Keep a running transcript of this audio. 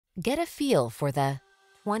Get a feel for the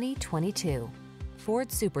 2022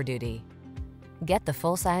 Ford Super Duty. Get the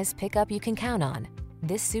full-size pickup you can count on.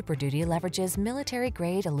 This Super Duty leverages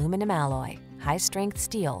military-grade aluminum alloy, high-strength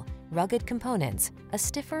steel, rugged components, a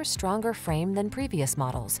stiffer, stronger frame than previous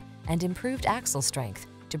models, and improved axle strength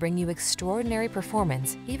to bring you extraordinary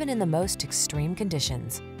performance even in the most extreme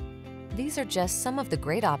conditions. These are just some of the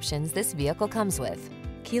great options this vehicle comes with: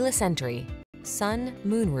 keyless entry, sun,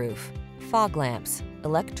 moonroof, fog lamps,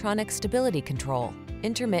 electronic stability control,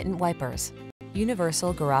 intermittent wipers,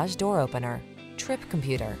 universal garage door opener, trip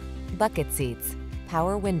computer, bucket seats,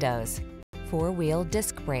 power windows, four-wheel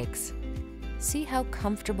disc brakes. See how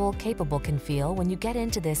comfortable, capable can feel when you get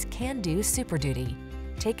into this can-do Super Duty.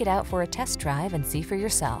 Take it out for a test drive and see for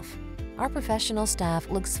yourself. Our professional staff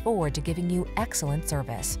looks forward to giving you excellent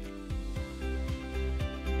service.